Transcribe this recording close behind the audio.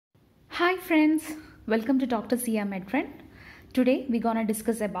Hi friends, welcome to Dr. Sia MedFriend. Today we're gonna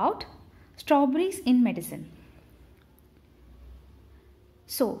discuss about strawberries in medicine.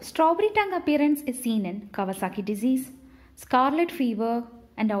 So, strawberry tongue appearance is seen in Kawasaki disease, scarlet fever,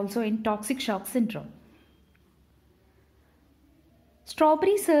 and also in toxic shock syndrome.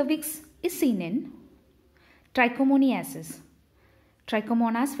 Strawberry cervix is seen in trichomoniasis,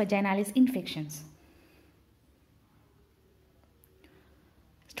 Trichomonas vaginalis infections.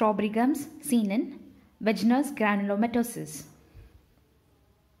 Strawberry gums seen in vaginous granulomatosis.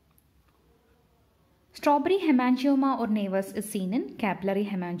 Strawberry hemangioma or nevus is seen in capillary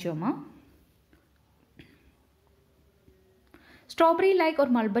hemangioma. Strawberry-like or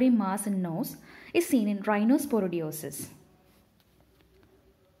mulberry mass in nose is seen in rhinosporidiosis.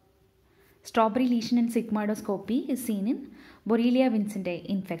 Strawberry lesion in sigmoidoscopy is seen in Borrelia vincenti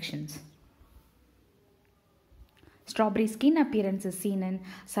infections. Strawberry skin appearance is seen in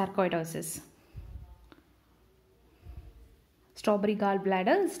sarcoidosis. Strawberry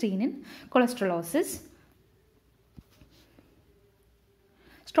gallbladder is seen in cholesterolosis.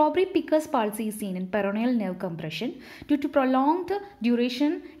 Strawberry picker's palsy is seen in peroneal nerve compression due to prolonged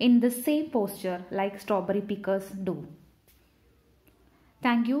duration in the same posture like strawberry pickers do.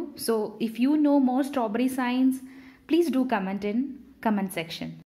 Thank you. So if you know more strawberry signs, please do comment in comment section.